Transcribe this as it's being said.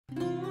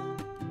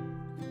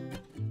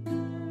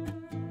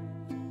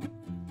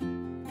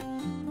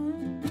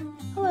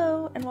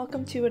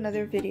welcome to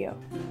another video.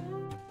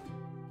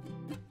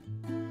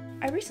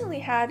 I recently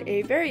had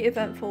a very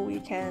eventful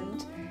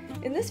weekend.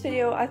 In this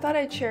video, I thought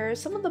I'd share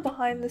some of the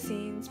behind the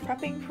scenes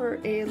prepping for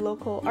a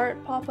local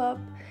art pop-up,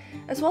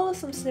 as well as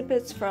some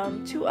snippets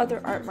from 2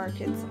 other art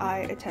markets I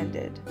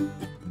attended.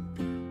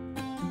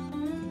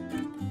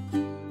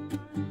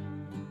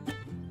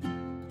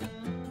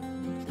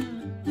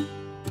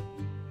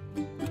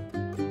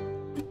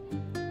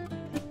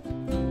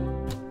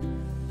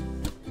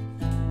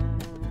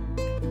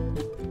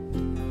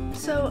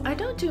 So I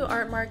don't do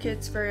art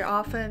markets very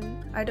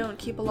often. I don't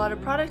keep a lot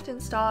of product in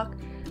stock,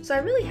 so I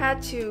really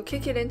had to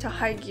kick it into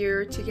high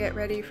gear to get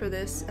ready for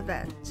this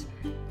event.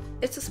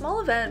 It's a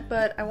small event,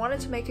 but I wanted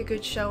to make a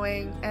good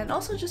showing and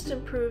also just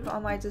improve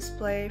on my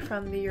display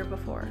from the year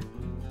before.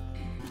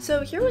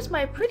 So here was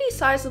my pretty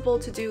sizable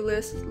to-do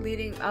list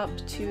leading up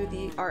to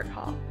the art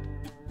hop.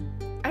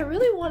 I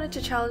really wanted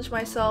to challenge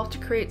myself to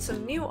create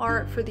some new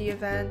art for the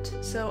event,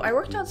 so I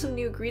worked on some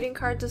new greeting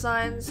card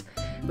designs,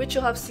 which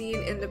you'll have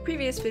seen in the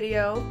previous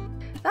video.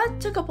 That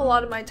took up a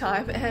lot of my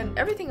time, and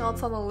everything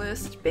else on the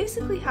list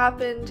basically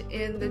happened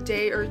in the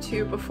day or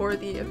 2 before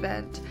the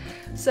event,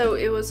 so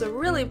it was a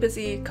really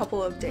busy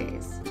couple of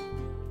days.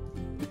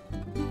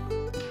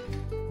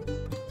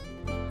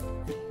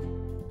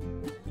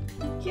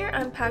 Here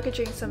I'm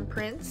packaging some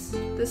prints.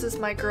 This is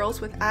my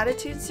Girls with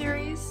Attitude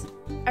series.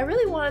 I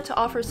really wanted to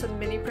offer some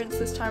mini prints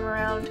this time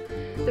around.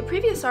 The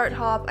previous art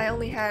hop I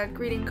only had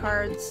greeting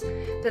cards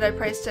that I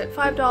priced at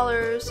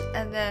 $5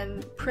 and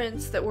then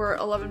prints that were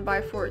 11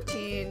 by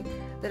 14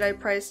 that I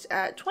priced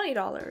at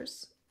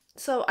 $20.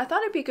 So I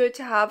thought it'd be good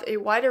to have a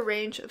wider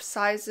range of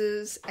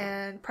sizes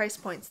and price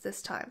points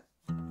this time.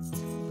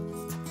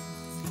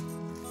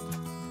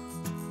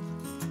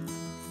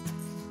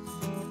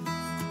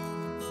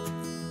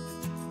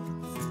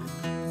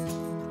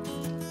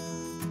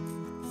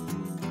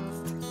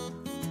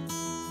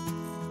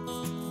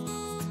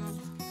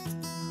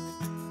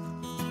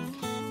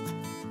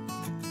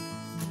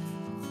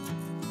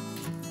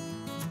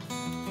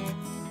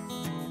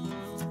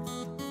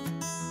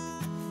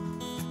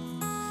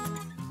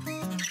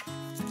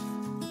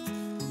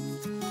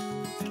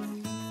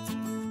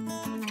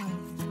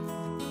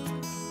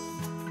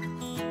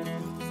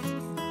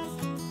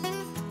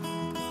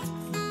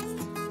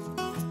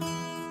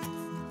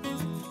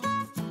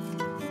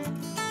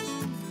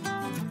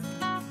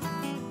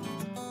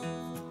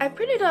 I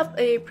printed up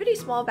a pretty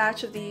small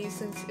batch of these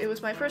since it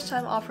was my first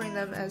time offering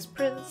them as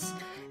prints,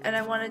 and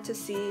I wanted to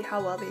see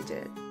how well they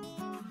did.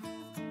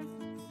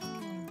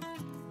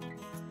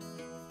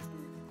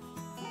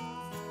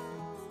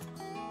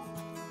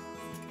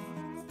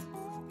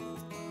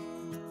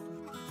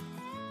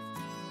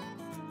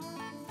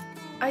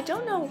 I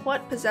don't know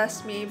what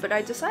possessed me, but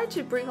I decided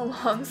to bring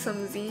along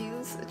some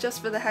zines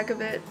just for the heck of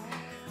it.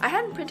 I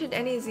hadn't printed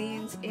any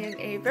zines in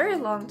a very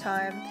long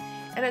time,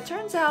 and it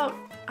turns out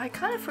I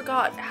kind of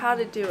forgot how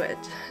to do it,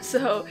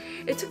 so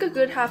it took a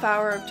good half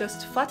hour of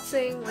just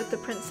futzing with the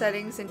print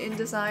settings in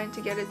InDesign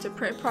to get it to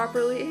print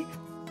properly.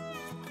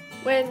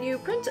 When you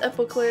print a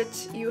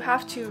booklet, you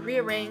have to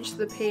rearrange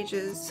the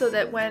pages so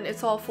that when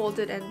it's all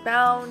folded and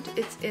bound,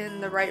 it's in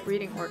the right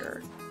reading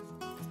order.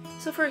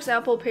 So for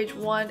example, page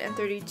 1 and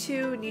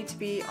 32 need to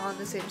be on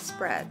the same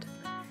spread.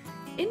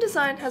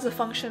 InDesign has a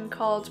function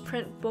called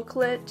Print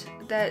Booklet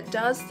that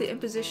does the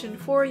imposition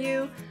for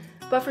you,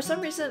 but for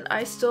some reason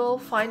I still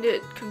find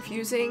it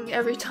confusing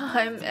every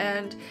time,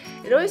 and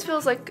it always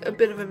feels like a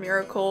bit of a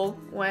miracle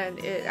when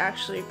it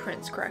actually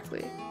prints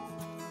correctly.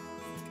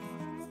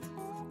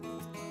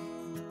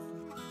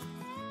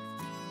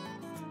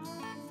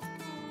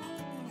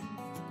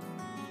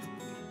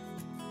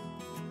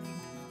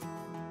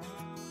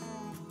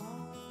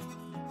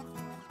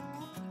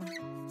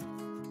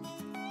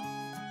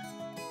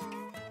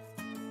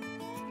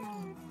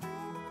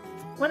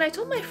 When I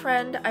told my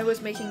friend I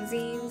was making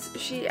zines,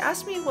 she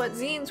asked me what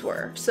zines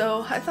were,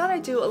 so I thought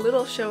I'd do a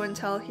little show and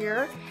tell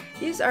here.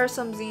 These are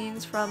some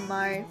zines from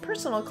my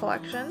personal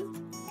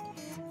collection.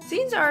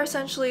 Zines are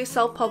essentially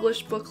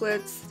self-published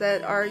booklets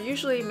that are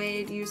usually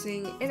made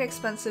using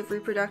inexpensive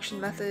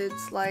reproduction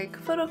methods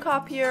like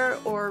photocopier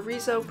or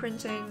Riso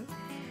printing.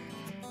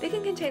 They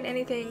can contain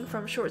anything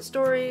from short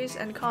stories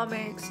and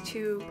comics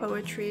to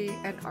poetry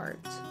and art.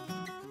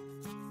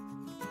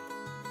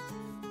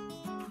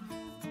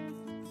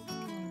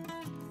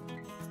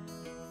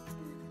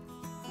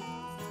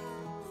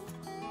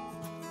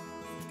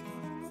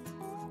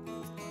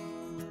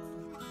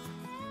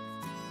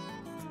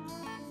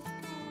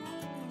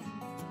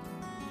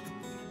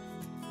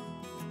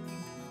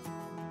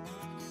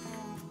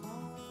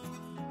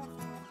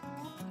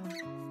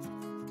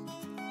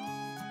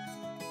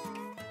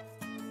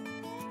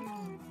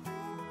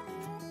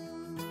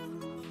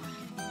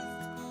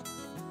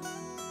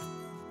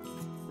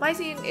 My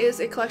zine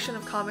is a collection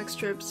of comic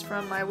strips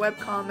from my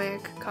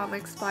webcomic,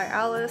 Comics by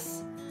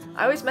Alice.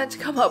 I always meant to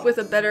come up with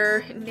a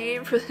better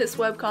name for this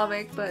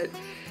webcomic, but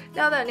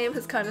now that name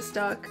has kind of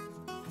stuck.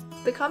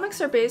 The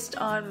comics are based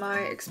on my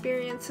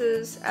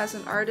experiences as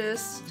an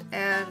artist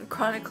and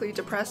chronically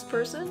depressed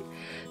person,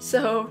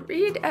 so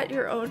read at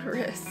your own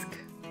risk.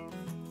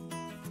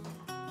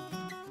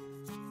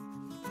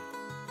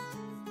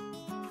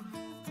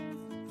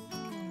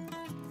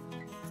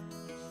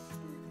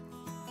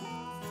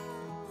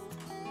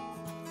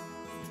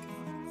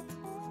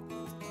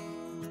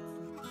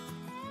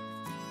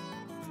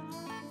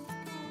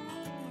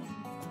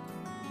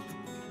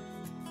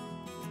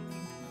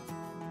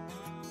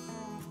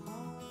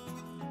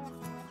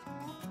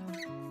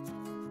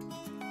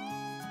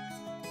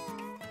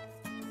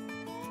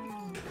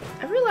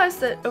 I realized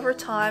that over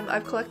time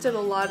I've collected a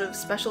lot of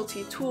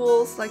specialty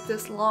tools like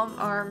this long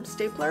arm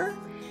stapler.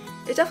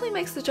 It definitely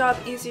makes the job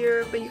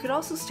easier, but you could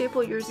also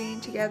staple your zine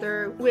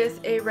together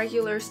with a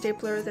regular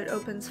stapler that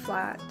opens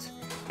flat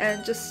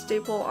and just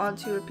staple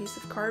onto a piece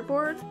of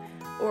cardboard,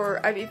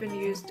 or I've even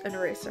used an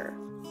eraser.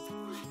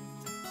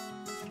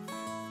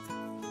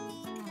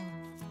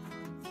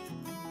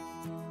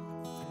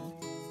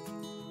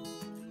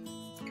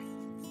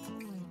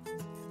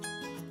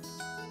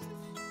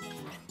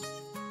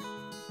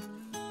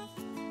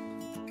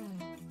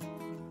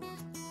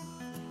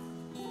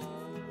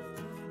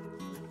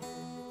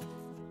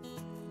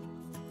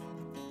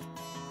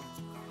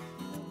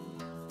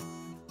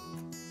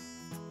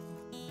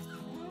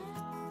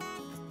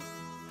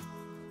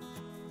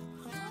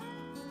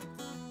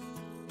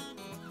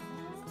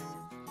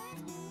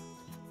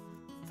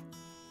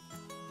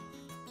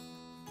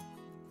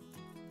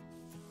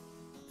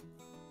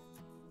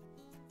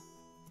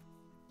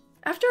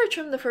 After I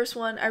trimmed the first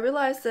one, I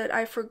realized that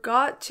I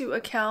forgot to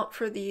account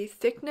for the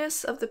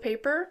thickness of the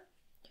paper.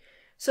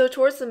 So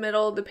towards the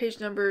middle, the page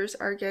numbers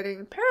are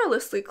getting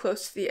perilously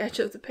close to the edge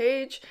of the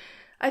page.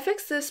 I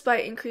fixed this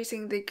by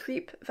increasing the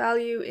creep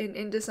value in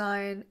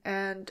InDesign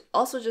and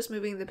also just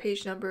moving the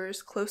page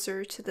numbers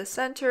closer to the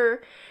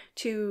center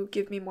to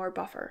give me more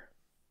buffer.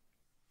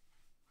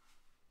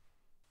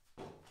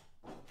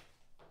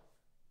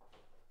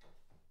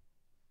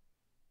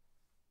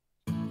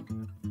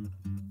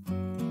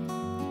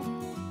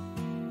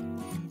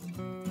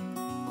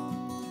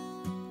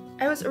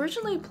 I was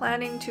originally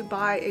planning to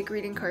buy a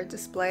greeting card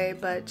display,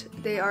 but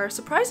they are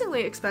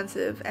surprisingly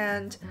expensive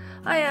and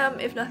I am,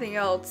 if nothing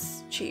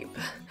else, cheap.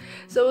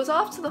 So I was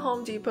off to the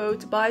Home Depot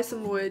to buy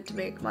some wood to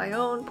make my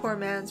own poor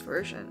man's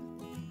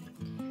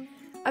version.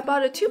 I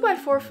bought a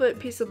 2x4 foot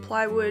piece of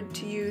plywood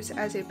to use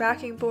as a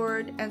backing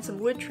board and some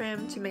wood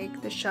trim to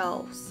make the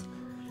shelves.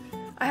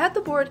 I had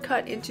the board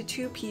cut into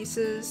 2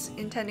 pieces,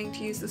 intending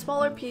to use the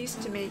smaller piece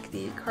to make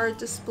the card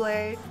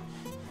display.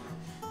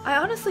 I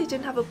honestly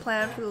didn't have a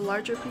plan for the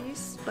larger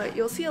piece, but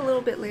you'll see a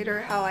little bit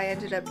later how I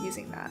ended up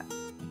using that.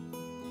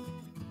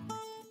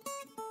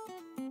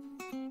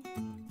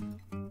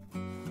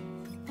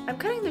 I'm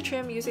cutting the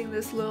trim using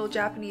this little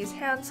Japanese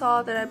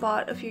handsaw that I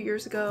bought a few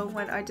years ago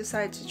when I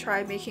decided to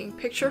try making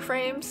picture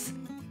frames.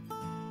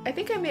 I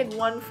think I made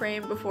one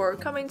frame before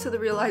coming to the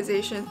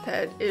realization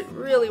that it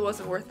really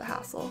wasn't worth the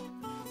hassle.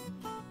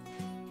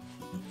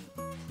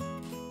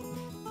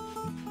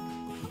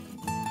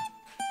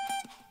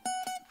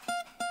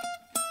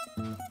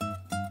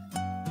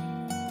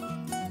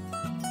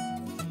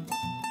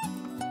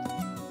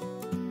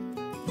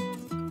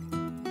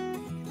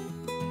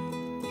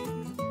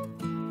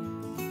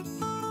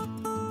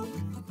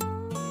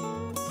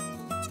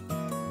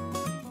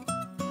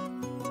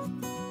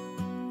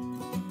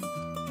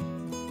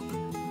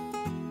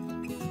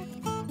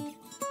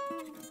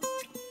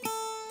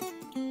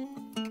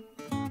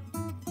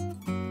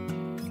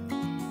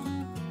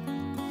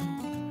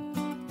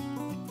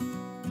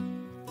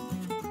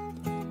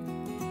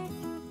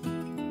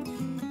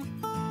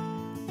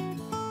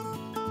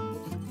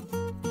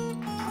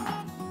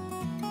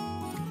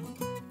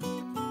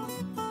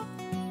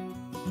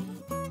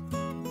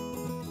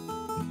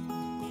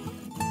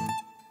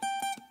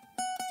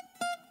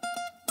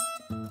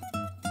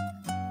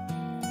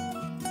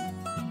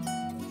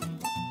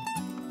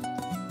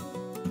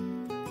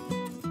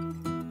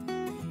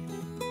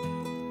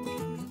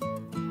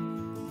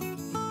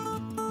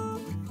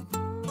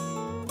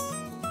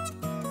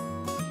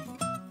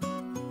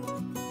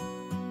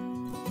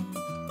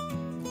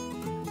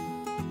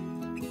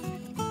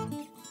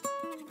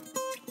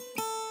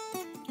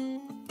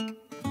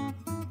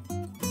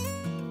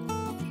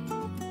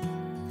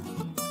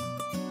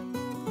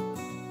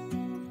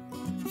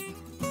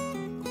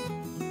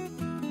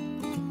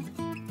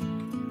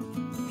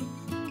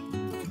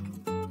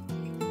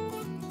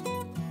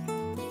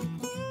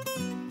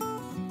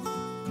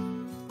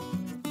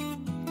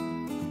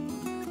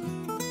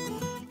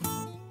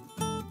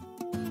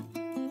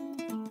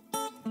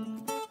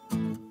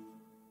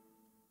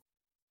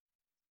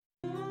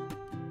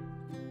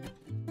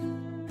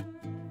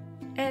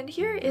 And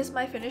here is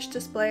my finished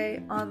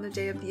display on the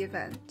day of the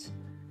event.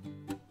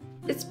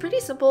 It's pretty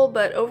simple,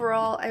 but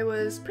overall I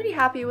was pretty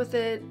happy with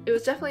it. It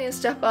was definitely a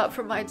step up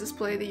from my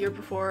display the year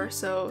before,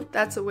 so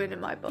that's a win in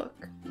my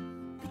book.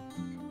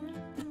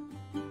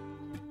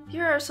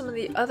 Here are some of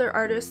the other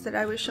artists that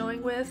I was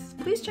showing with.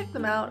 Please check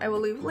them out. I will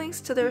leave links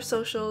to their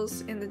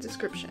socials in the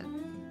description.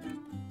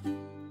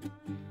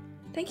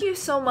 Thank you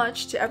so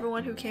much to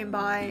everyone who came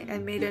by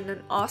and made it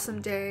an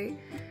awesome day.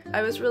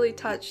 I was really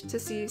touched to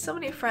see so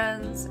many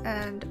friends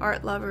and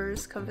art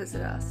lovers come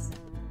visit us.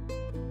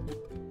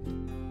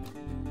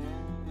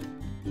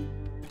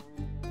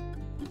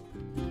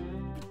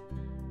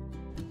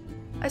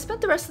 I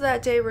spent the rest of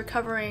that day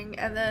recovering,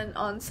 and then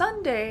on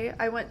Sunday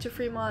I went to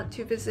Fremont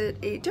to visit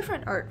a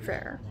different art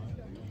fair.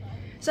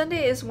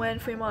 Sunday is when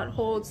Fremont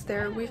holds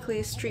their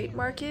weekly street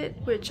market,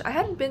 which I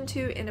hadn't been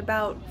to in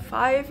about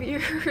 5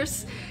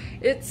 years.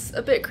 It's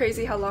a bit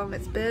crazy how long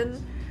it's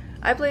been.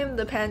 I blame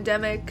the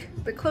pandemic,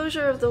 the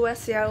closure of the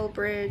West Seattle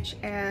Bridge,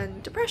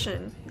 and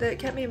depression that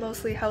kept me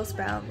mostly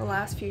housebound the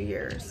last few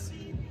years.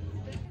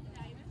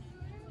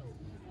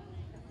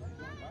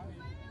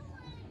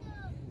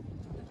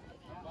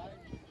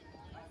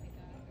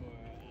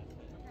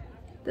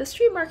 The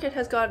street market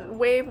has gotten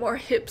way more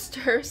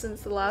hipster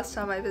since the last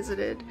time I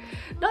visited.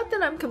 Not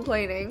that I'm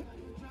complaining.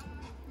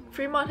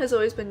 Fremont has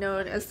always been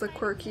known as the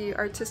quirky,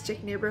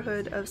 artistic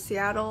neighborhood of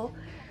Seattle.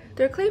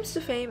 Their claims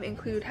to fame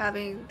include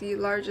having the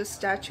largest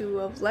statue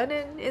of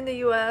Lenin in the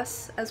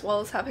US, as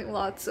well as having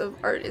lots of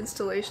art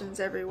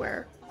installations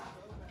everywhere.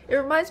 It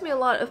reminds me a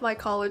lot of my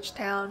college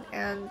town,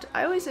 and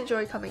I always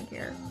enjoy coming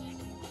here.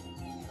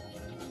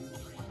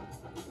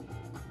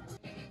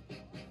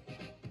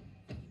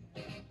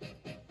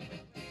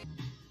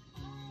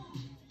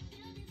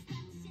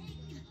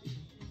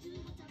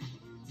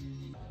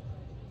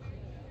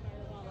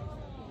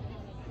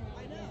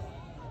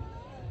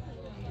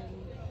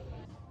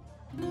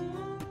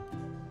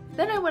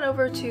 Then I went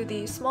over to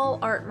the Smol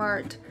Art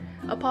Mart,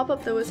 a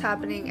pop-up that was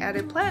happening at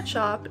a plant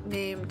shop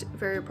named,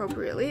 very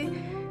appropriately,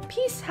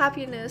 Peace,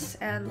 Happiness,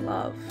 and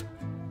Love.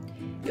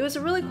 It was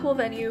a really cool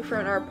venue for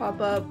an art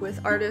pop-up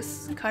with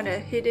artists kind of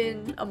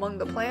hidden among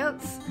the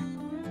plants.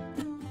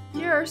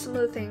 Here are some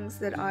of the things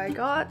that I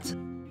got.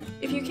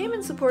 If you came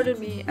and supported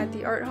me at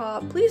the art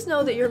hop, please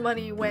know that your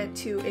money went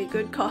to a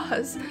good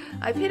cause.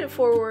 I paid it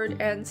forward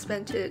and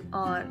spent it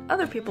on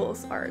other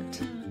people's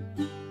art.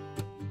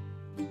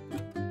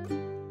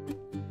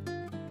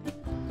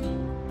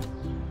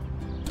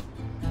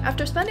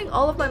 After spending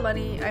all of my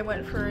money, I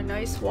went for a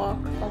nice walk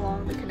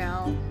along the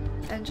canal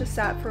and just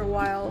sat for a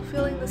while,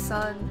 feeling the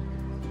sun,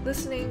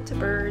 listening to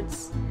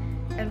birds,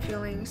 and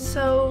feeling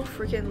so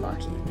freaking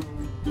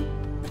lucky.